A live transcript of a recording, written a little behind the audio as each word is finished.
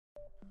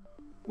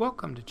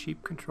Welcome to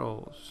Cheap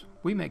Controls.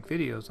 We make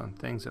videos on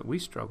things that we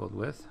struggled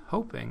with,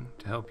 hoping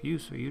to help you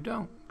so you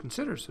don't.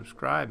 Consider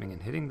subscribing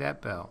and hitting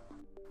that bell.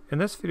 In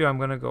this video I'm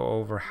going to go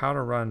over how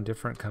to run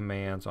different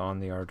commands on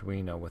the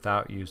Arduino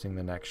without using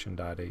the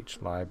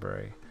nextion.h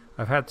library.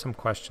 I've had some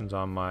questions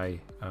on my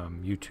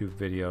YouTube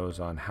videos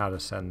on how to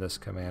send this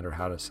command or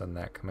how to send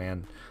that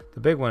command. The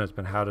big one has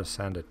been how to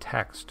send a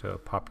text to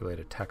populate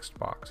a text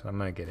box, and I'm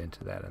going to get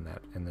into that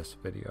in this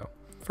video.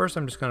 First,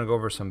 I'm just going to go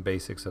over some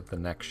basics of the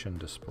nextion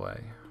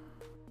display.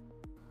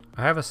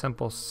 I have a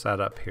simple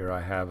setup here.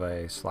 I have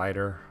a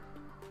slider,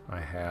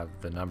 I have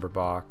the number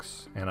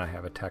box, and I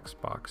have a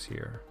text box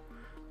here.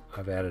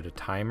 I've added a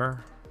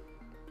timer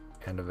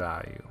and a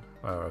value,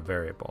 or a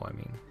variable I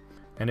mean.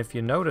 And if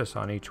you notice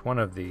on each one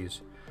of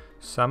these,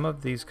 some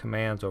of these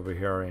commands over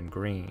here are in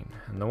green,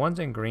 and the ones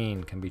in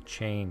green can be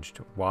changed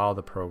while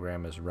the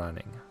program is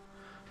running.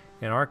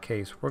 In our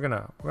case, we're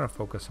gonna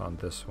focus on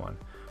this one,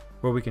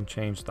 where we can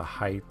change the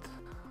height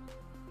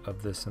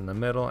of this in the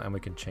middle, and we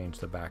can change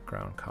the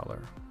background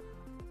color.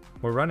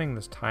 We're running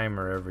this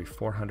timer every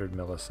 400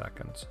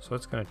 milliseconds, so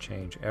it's going to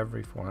change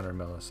every 400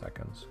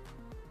 milliseconds.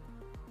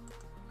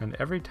 And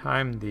every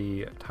time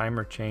the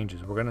timer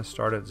changes, we're going to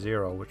start at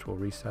 0, which will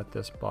reset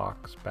this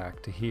box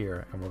back to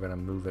here, and we're going to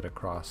move it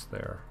across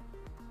there.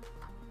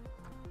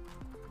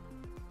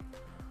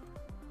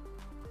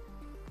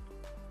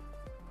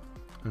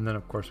 And then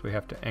of course we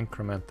have to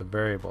increment the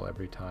variable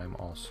every time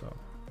also.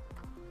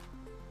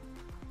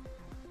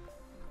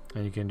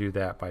 And you can do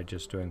that by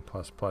just doing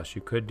plus plus.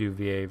 You could do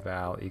va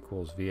val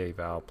equals va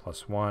val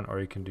plus 1,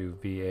 or you can do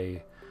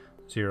va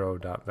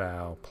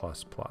 0.val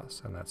plus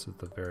plus, and that's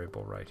the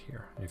variable right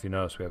here. And if you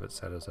notice, we have it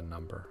set as a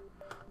number.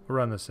 We'll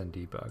run this in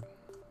debug.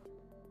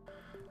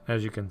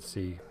 As you can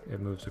see, it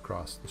moves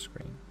across the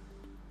screen.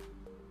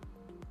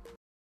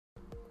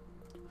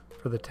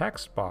 For the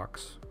text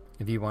box,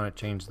 if you want to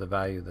change the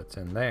value that's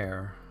in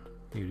there,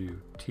 you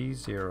do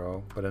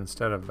t0, but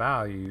instead of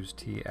value, use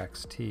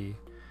txt,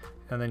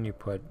 and then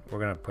we're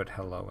going to put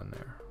hello in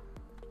there.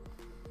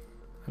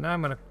 And now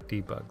I'm going to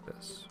debug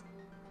this.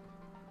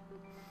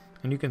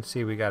 And you can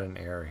see we got an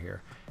error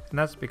here, and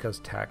that's because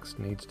text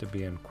needs to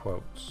be in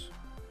quotes.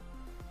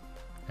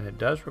 And it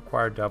does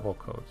require double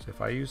quotes.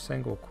 If I use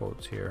single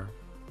quotes here,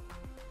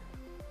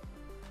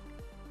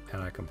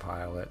 and I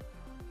compile it,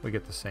 we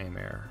get the same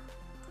error.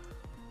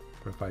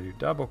 But if I do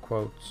double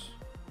quotes,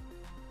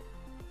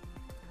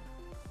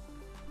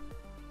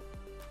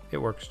 it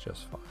works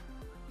just fine.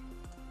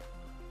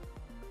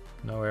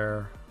 No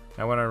error.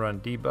 Now when I run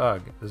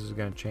debug, this is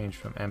going to change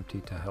from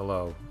empty to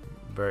hello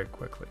very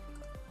quickly.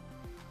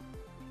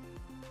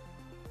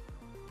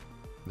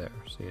 There,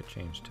 see it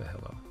changed to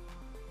hello.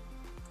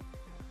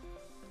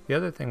 The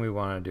other thing we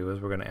want to do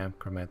is we're going to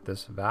increment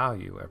this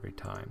value every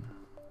time.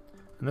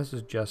 And this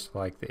is just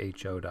like the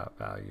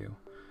ho.value.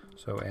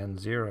 So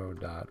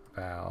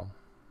n0.val,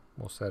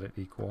 we'll set it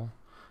equal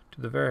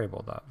to the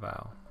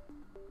variable.val.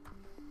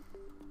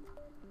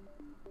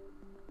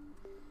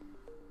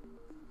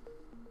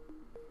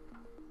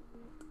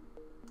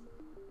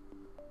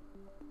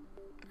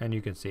 And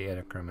you can see it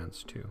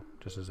increments too,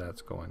 just as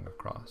that's going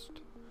across.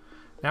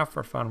 Now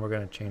for fun, we're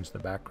going to change the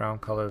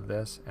background color of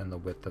this and the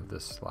width of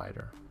this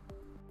slider.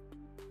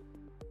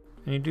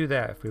 And you do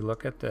that, if we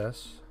look at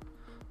this,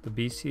 the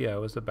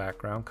BCO is the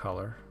background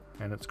color,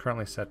 and it's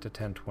currently set to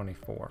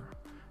 1024.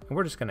 And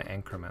we're just going to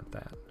increment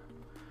that.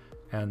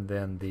 And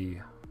then the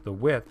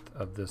width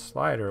of this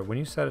slider, when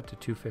you set it to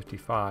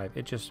 255,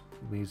 it just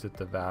leaves it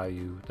the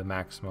value, the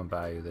maximum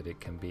value that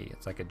it can be.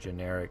 It's like a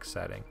generic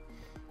setting.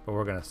 But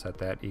we're going to set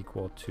that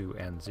equal to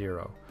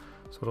n0.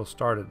 So it'll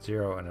start at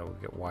 0 and it will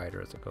get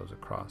wider as it goes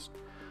across.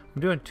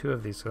 I'm doing 2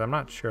 of these because I'm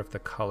not sure if the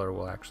color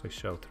will actually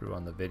show through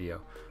on the video.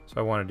 So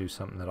I want to do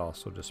something that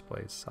also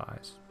displays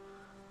size.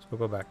 So we'll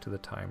go back to the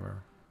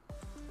timer.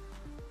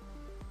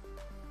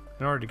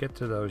 In order to get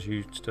to those,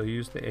 you still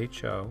use the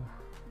HO.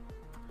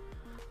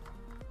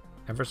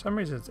 And for some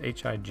reason it's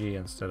HIG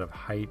instead of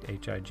height,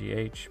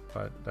 HIGH,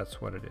 but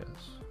that's what it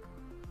is.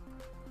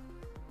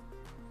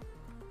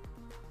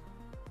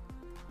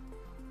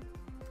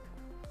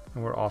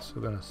 And we're also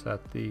going to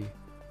set the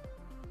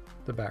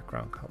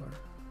background color.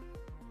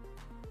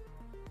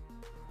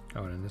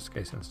 Oh, and in this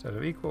case, instead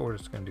of equal, we're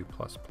just going to do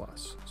plus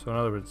plus. So in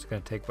other words, it's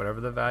going to take whatever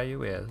the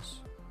value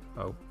is.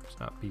 Oh, it's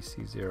not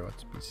BC0,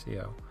 it's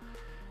BCO.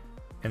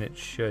 And it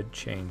should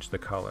change the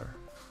color.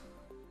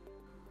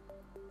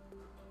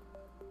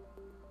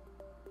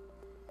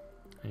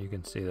 And you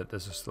can see that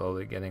this is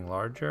slowly getting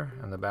larger,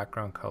 and the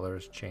background color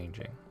is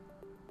changing.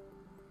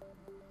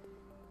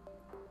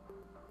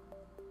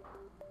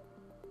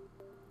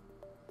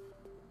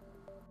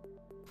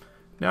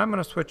 Now I'm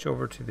going to switch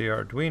over to the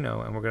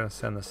Arduino, and we're going to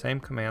send the same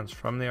commands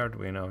from the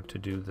Arduino to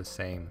do the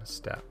same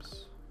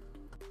steps.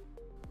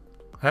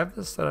 I have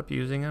this set up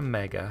using a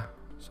Mega,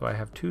 so I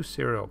have 2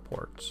 serial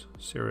ports,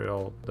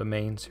 the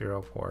main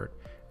serial port,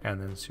 and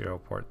then serial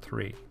port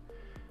 3.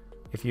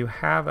 If you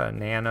have a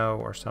Nano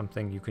or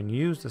something, you can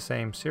use the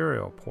same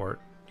serial port.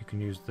 you can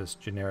use this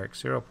generic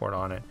serial port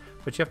on it,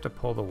 but you have to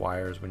pull the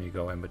wires when you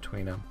go in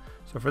between them.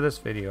 So for this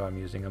video I'm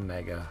using a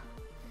mega.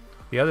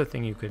 The other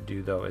thing you could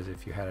do though is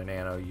if you had a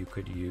nano, you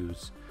could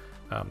use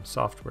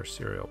software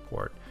serial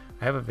port.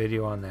 I have a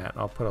video on that, and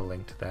I'll put a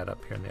link to that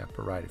up here in the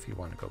upper right if you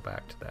want to go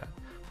back to that.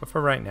 But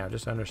for right now,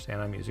 just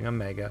understand I'm using a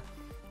mega.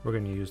 We're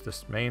going to use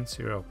this main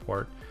serial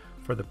port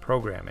for the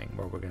programming,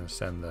 where we're going to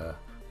send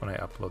when I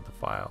upload the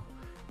file.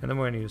 And then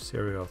we're going to use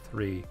serial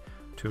 3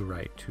 to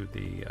write to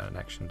the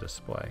nextion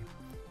display.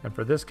 And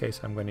for this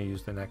case, I'm going to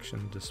use the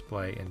nextion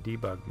display in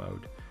debug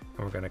mode, and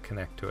we're going to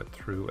connect to it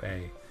through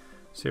a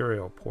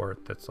serial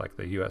port that's like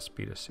the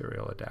USB to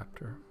serial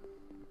adapter.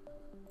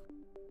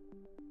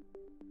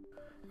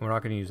 We're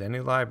not going to use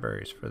any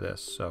libraries for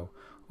this, so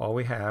all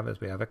we have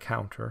is we have a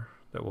counter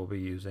that we'll be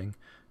using.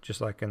 Just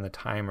like in the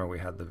timer we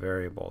had the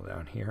variable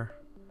down here,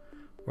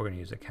 we're going to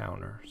use a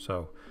counter.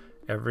 So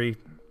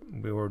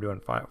we were doing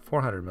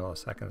 400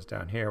 milliseconds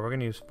down here, we're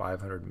going to use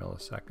 500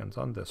 milliseconds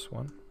on this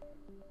one.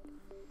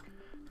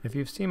 If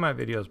you've seen my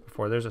videos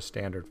before, there's a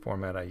standard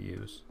format I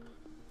use,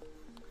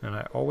 and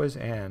I always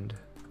end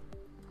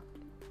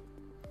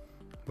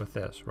with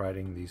this,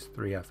 writing these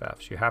 3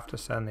 FFs. You have to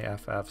send the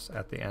FFs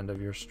at the end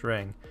of your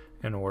string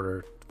in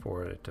order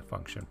for it to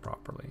function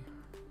properly.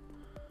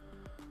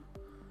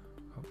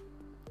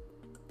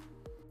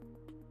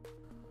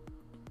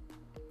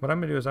 What I'm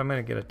going to do is I'm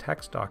going to get a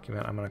text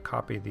document. I'm going to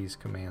copy these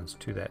commands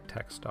to that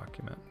text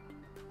document.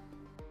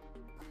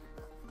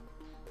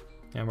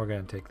 And we're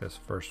going to take this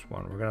first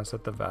one. We're going to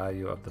set the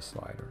value of the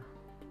slider.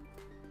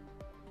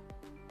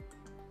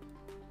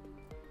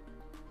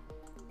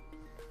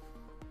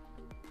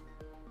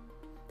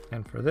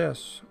 And for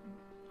this,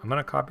 I'm going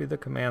to copy the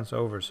commands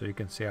over so you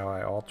can see how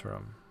I alter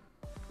them.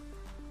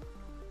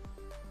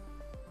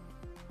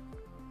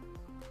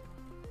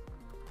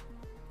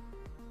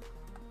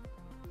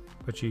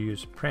 But you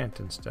use print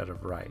instead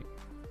of write.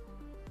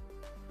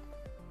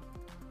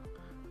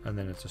 And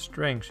then it's a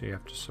string, so you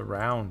have to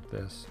surround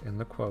this in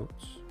the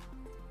quotes.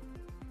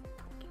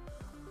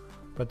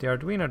 But the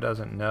Arduino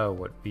doesn't know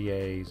what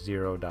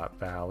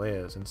va0.val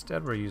is.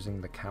 Instead, we're using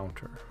the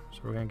counter. So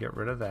we're going to get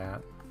rid of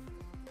that.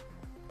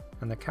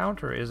 And the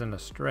counter isn't a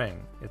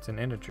string, it's an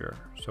integer.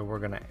 So we're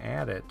going to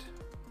add it,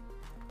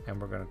 and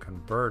we're going to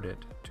convert it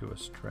to a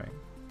string.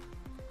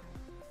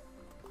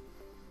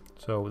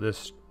 So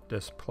this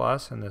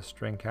plus and this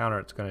string counter,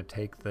 it's going to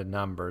take the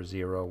number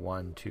 0,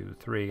 1, 2,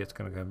 3, it's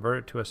going to convert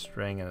it to a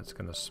string, and it's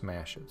going to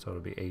smash it. So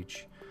it'll be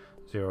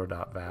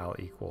h0.val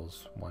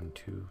equals 1,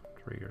 2,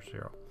 3, or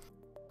 0.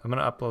 I'm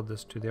going to upload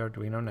this to the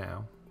Arduino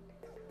now.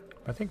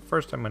 I think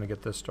first I'm going to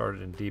get this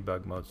started in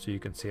debug mode so you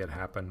can see it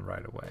happen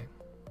right away.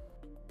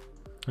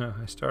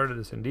 I started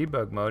this in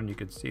debug mode, and you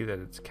can see that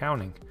it's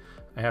counting.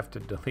 I have to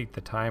delete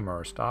the timer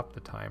or stop the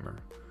timer.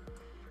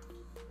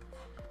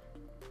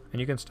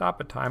 And you can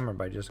stop a timer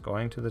by just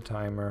going to the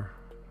timer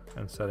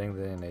and setting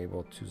the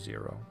enable to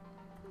 0.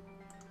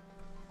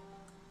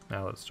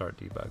 Now let's start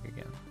debug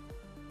again.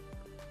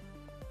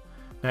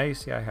 Now you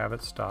see I have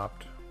it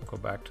stopped. We'll go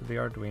back to the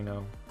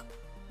Arduino.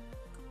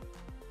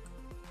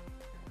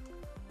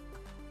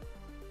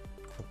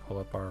 We'll pull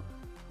up our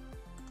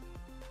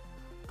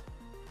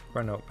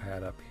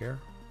notepad up here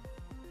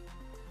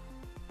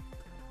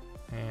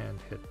and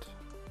hit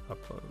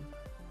upload.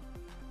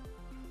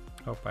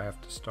 Oh, I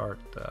have to start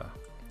the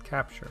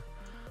capture.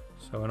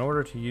 So in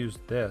order to use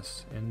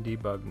this in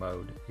debug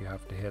mode, you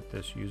have to hit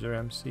this user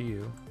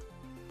MCU,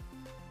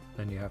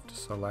 then you have to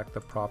select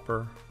the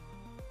proper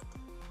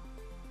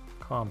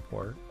COM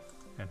port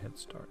and hit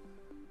start.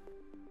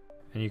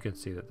 And you can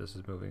see that this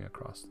is moving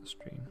across the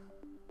screen.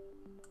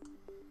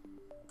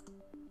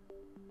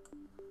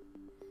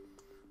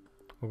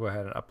 We'll go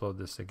ahead and upload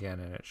this again,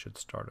 and it should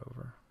start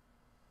over.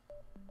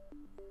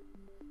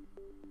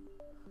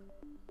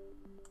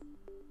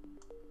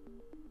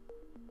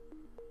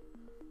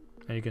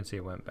 And you can see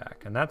it went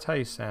back. And that's how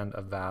you send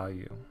a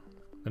value.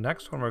 The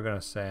next one we're going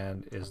to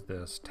send is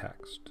this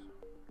text.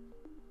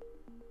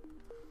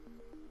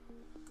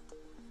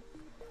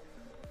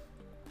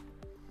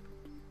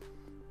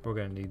 We're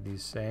going to need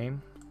these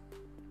same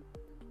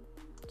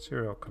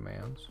serial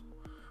commands,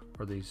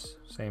 or these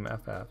same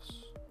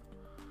FFs.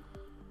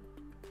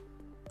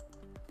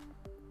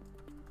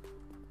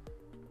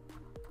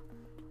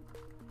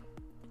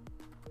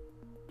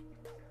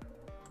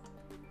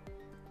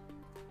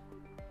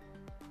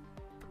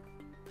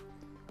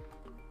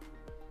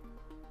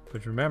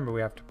 But remember,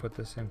 we have to put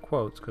this in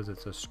quotes because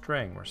it's a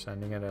string. We're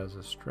sending it as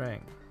a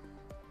string.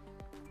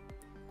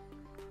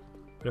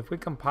 But if we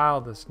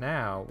compile this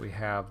now, we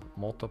have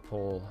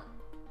multiple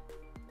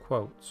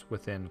quotes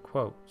within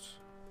quotes.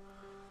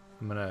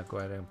 I'm going to go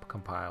ahead and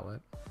compile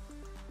it.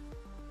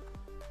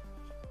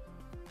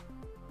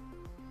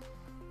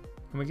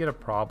 And we get a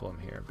problem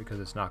here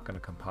because it's not going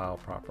to compile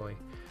properly.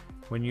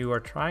 When you are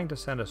trying to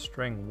send a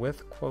string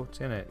with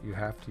quotes in it, you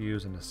have to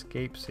use an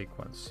escape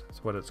sequence.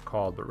 That's what it's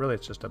called, but really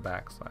it's just a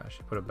backslash.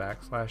 You put a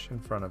backslash in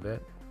front of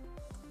it.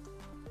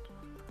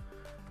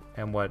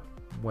 And what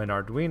when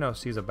Arduino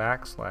sees a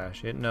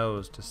backslash, it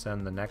knows to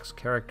send the next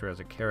character as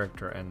a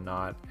character and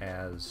not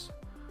as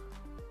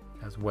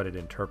what it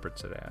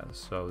interprets it as.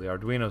 So the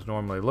Arduino is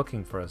normally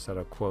looking for a set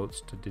of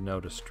quotes to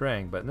denote a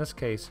string, but in this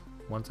case,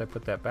 once I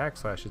put that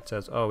backslash, it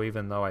says, oh,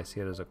 even though I see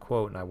it as a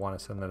quote and I want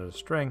to send that as a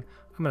string,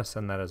 I'm going to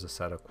send that as a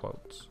set of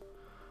quotes.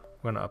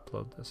 I'm going to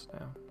upload this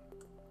now.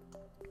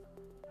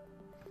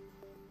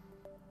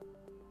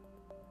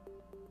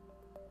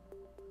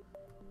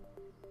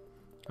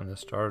 And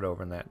this started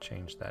over and that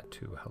changed that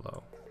to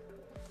hello.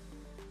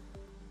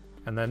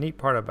 And the neat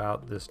part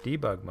about this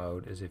debug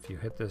mode is if you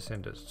hit this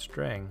into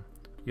string,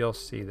 you'll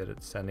see that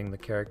it's sending the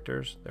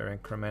characters, they're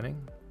incrementing,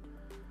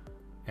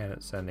 and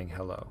it's sending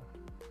hello.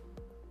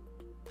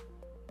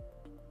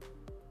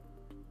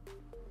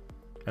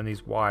 And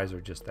these Y's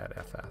are just that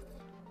FF.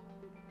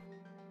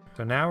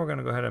 So now we're going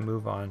to go ahead and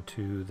move on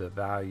to the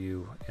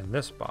value in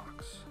this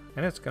box.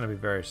 And it's going to be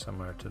very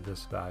similar to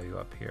this value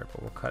up here,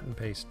 but we'll cut and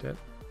paste it.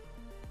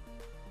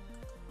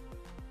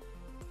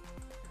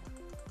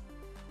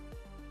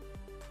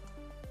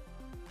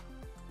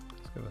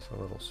 Let's give us a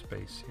little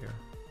space here.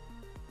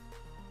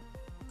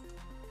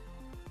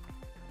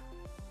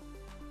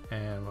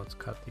 And let's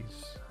cut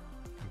these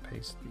and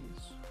paste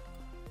these.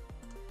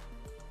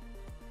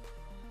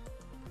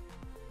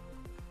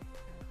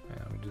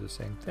 And we do the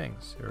same thing,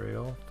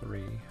 serial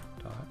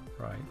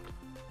 3.write.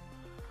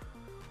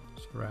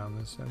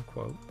 Surround this in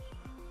quotes,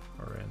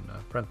 or in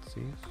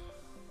parentheses.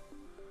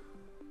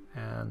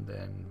 And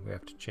then we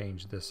have to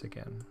change this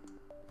again.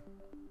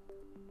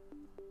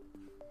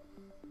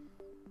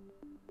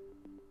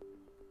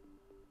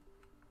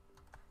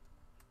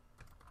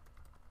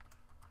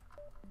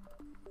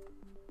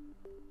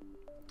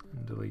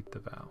 Delete the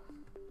val.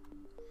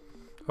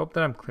 Hope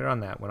that I'm clear on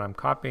that. When I'm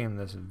copying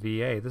this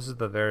VA, this is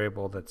the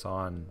variable that's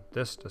on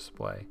this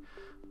display.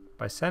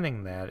 By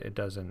sending that,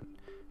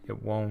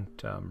 it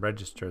won't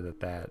register that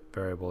that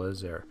variable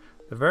is there.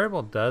 The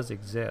variable does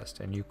exist,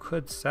 and you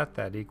could set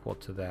that equal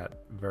to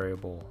that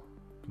variable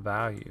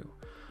value.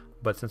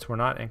 But since we're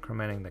not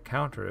incrementing the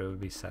counter, it would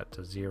be set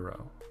to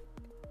 0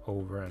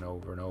 over and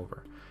over and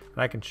over.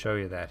 And I can show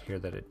you that here,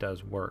 that it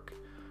does work.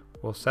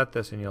 We'll set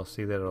this and you'll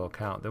see that it'll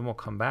count. Then we'll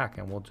come back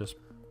and we'll just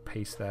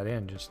paste that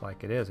in just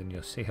like it is, and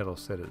you'll see it'll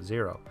sit at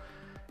 0.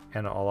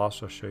 And I'll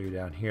also show you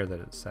down here that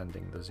it's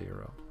sending the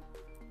 0.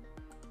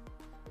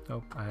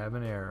 Oh, I have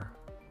an error.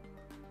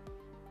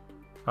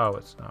 Oh,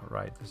 it's not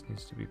right. This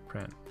needs to be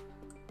print.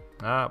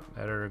 Ah,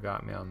 editor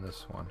got me on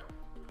this one.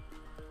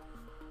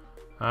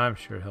 I'm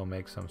sure he'll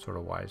make some sort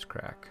of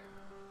wisecrack.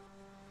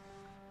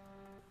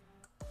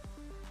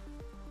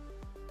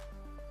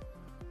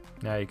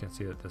 Now you can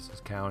see that this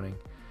is counting.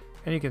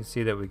 And you can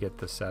see that we get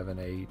the 7,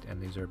 8,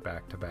 and these are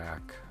back to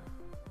back.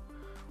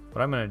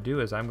 What I'm going to do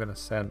is I'm going to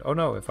send, oh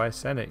no, if I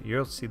send it,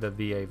 you'll see the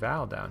VA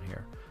val down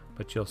here.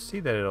 But you'll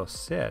see that it'll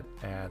sit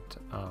at,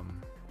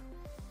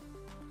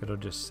 it'll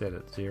just sit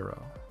at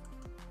 0.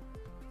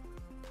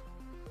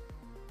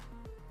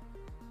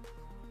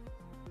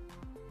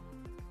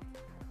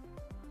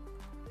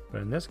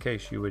 But in this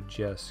case, you would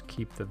just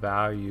keep the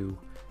value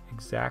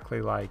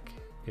exactly like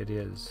it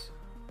is.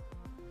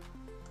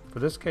 For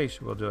this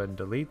case, we'll go ahead and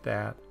delete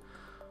that.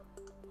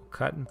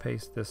 Cut and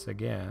paste this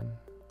again,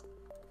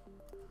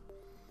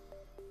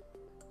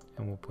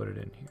 and we'll put it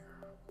in here,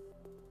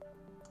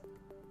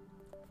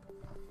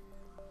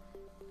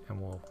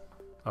 and we'll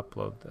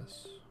upload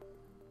this.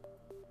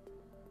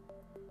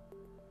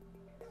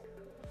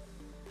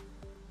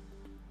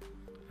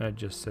 And it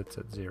just sits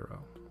at 0.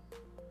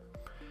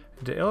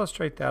 And to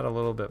illustrate that a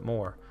little bit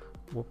more,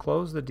 we'll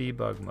close the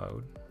debug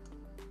mode.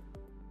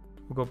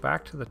 We'll go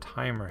back to the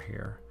timer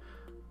here,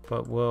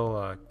 but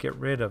we'll get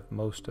rid of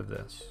most of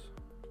this.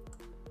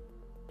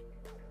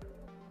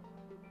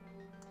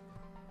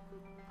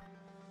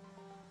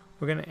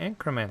 We're going to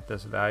increment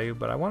this value,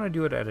 but I want to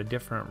do it at a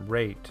different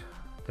rate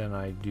than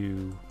I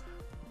do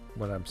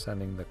when I'm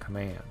sending the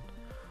command.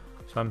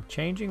 So I'm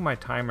changing my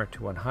timer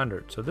to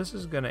 100. So this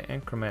is going to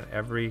increment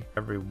every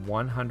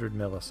 100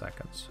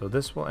 milliseconds. So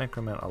this will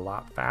increment a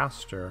lot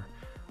faster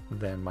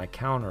than my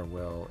counter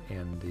will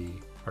in the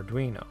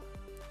Arduino.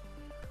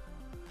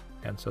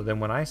 And so then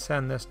when I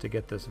send this to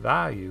get this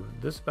value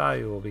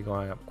will be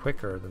going up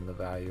quicker than the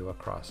value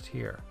across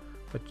here.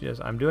 But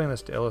just, I'm doing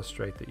this to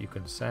illustrate that you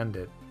can send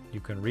it. You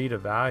can read a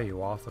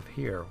value off of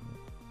here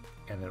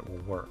and it will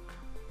work.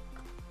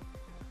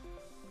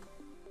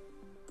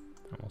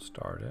 And we'll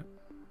start it.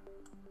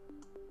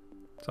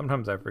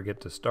 Sometimes I forget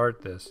to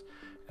start this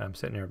and I'm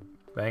sitting here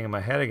banging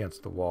my head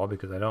against the wall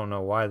because I don't know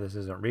why this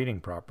isn't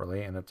reading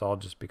properly, and it's all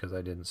just because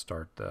I didn't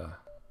start the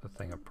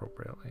thing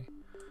appropriately.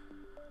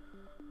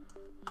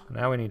 So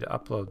now we need to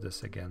upload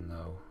this again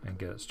though and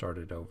get it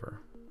started over.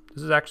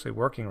 This is actually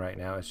working right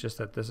now. It's just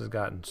that this has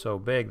gotten so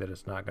big that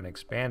it's not going to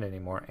expand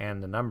anymore,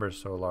 and the number is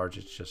so large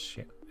it's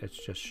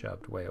just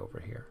shoved way over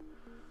here.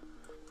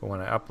 But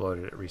when I upload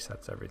it, it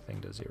resets everything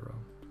to 0.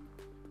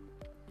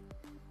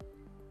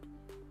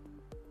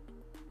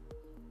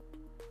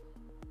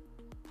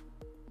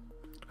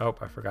 Oh,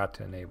 I forgot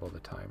to enable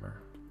the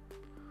timer.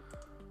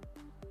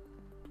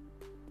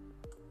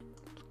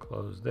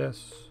 close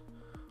this,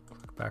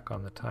 click back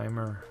on the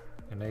timer,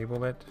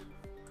 enable it,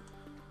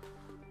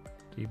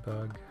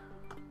 debug.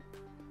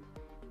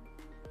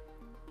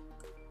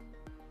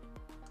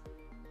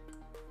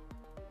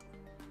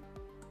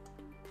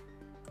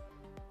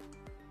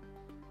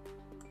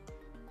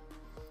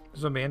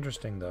 This will be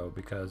interesting though,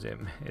 because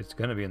it's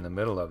going to be in the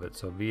middle of it,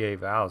 so VA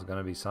val is going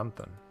to be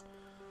something.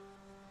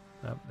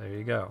 Oh, there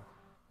you go.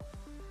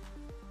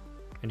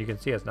 And you can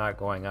see it's not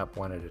going up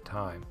one at a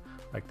time,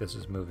 like this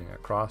is moving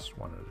across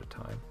one at a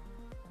time.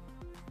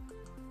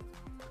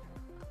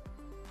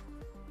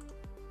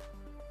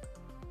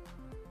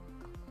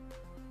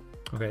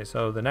 Okay,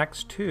 so the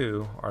next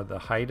two are the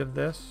height of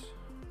this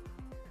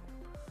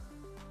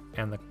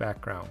and the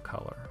background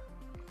color.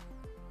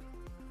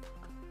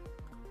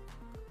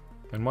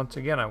 And once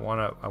again, I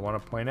want to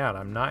point out,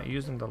 I'm not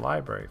using the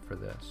library for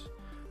this.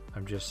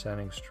 I'm just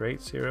sending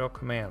straight serial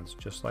commands,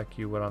 just like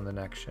you would on the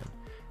nextion.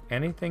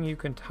 Anything you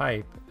can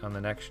type on the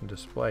nextion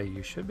display,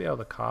 you should be able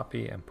to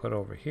copy and put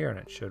over here, and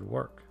it should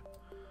work.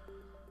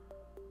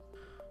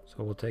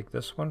 So we'll take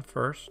this one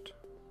first.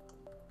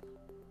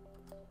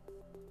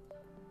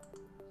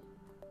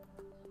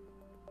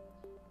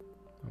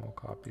 And we'll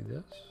copy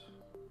this.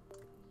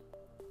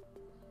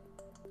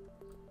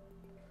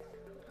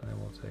 And then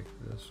we'll take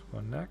this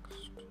one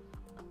next.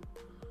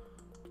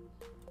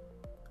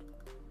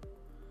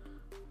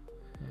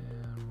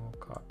 And we'll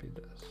copy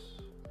this.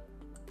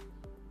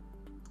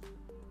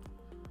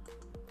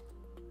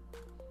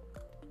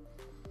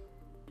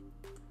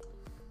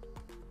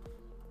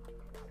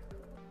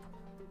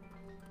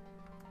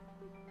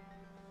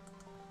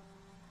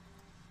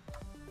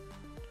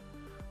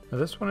 Now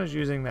this one is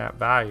using that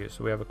value,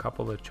 so we have a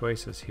couple of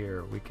choices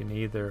here. We can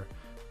either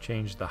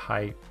change the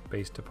height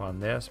based upon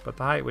this, but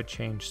the height would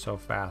change so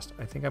fast.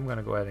 I think I'm going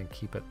to go ahead and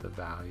keep it the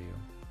value.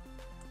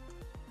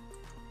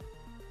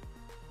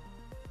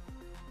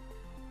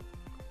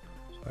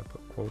 So I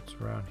put quotes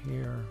around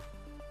here.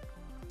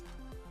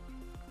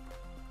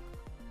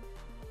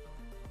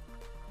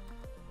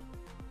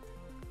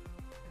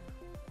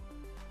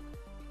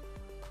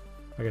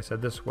 Like I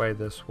said, this way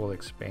this will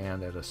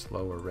expand at a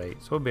slower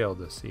rate, so we'll be able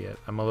to see it.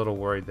 I'm a little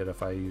worried that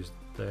if I use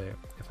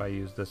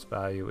this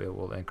value, it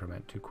will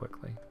increment too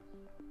quickly.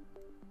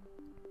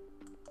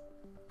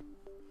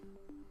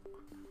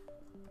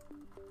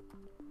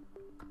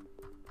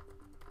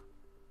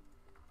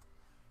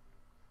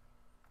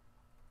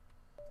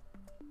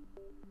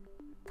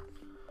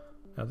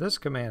 Now this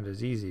command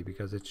is easy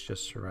because it's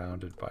just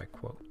surrounded by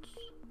quotes.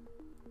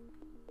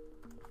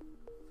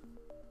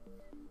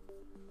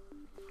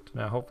 So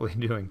now hopefully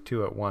doing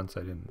two at once I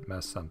didn't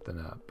mess something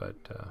up, but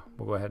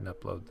we'll go ahead and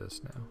upload this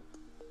now.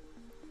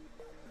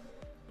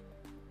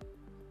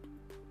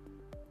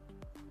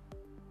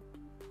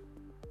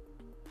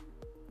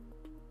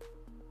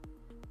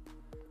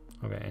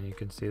 Okay, and you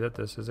can see that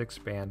this is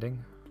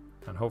expanding,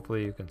 and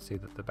hopefully you can see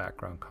that the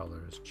background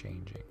color is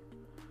changing.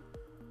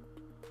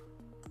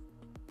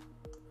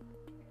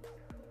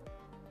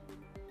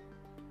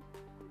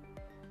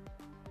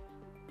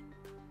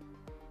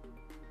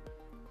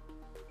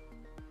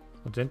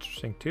 What's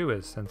interesting too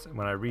is since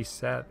when I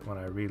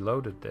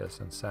reloaded this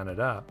and sent it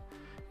up,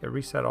 it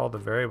reset all the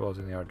variables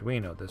in the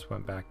Arduino. This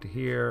went back to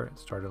here, it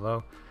started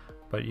low,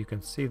 but you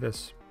can see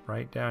this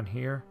right down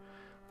here,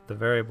 the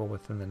variable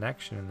within the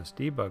nextion in this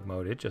debug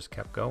mode, it just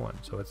kept going,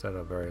 so it's at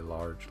a very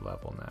large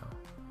level now.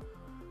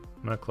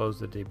 I'm going to close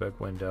the debug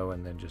window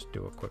and then just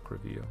do a quick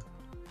review.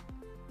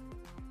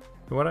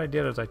 So what I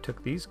did is I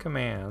took these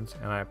commands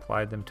and I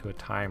applied them to a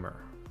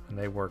timer. And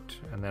they worked,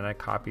 and then I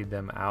copied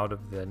them out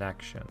of the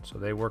nextion, so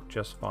they worked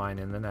just fine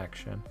in the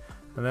nextion.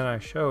 And then I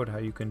showed how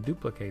you can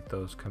duplicate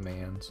those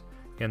commands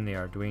in the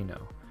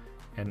Arduino,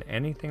 and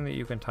anything that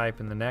you can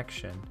type in the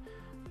nextion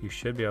you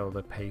should be able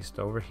to paste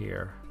over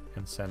here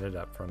and send it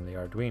up from the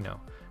Arduino,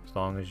 as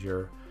long as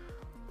your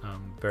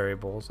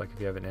variables, like if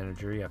you have an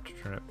integer, you have to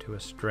turn it to a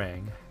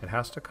string. It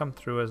has to come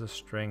through as a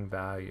string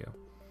value.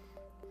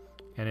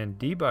 And in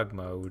debug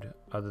mode,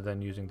 other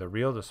than using the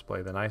real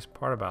display, the nice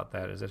part about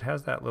that is it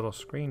has that little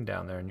screen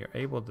down there and you're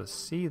able to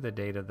see the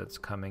data that's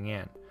coming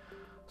in.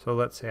 So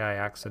let's say I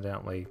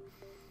accidentally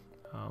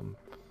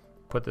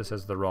put this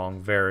as the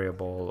wrong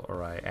variable,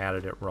 or I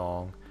added it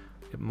wrong.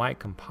 It might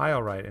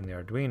compile right in the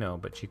Arduino,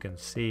 but you can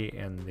see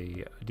in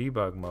the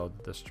debug mode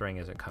that the string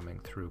isn't coming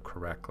through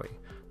correctly.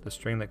 The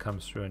string that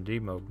comes through in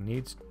debug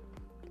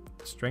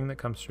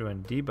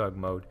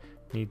mode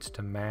needs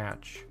to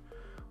match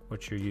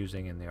what you're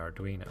using in the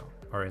Arduino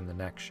or in the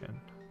nextion.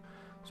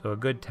 So a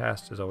good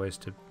test is always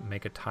to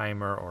make a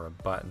timer or a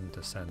button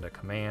to send a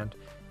command.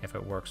 If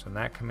it works in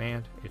that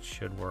command, it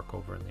should work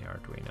over in the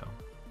Arduino.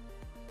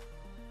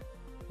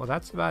 Well,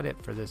 that's about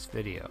it for this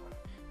video.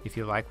 If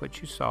you like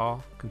what you saw,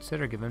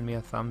 consider giving me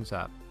a thumbs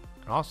up,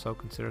 and also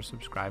consider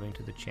subscribing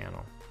to the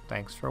channel.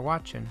 Thanks for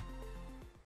watching.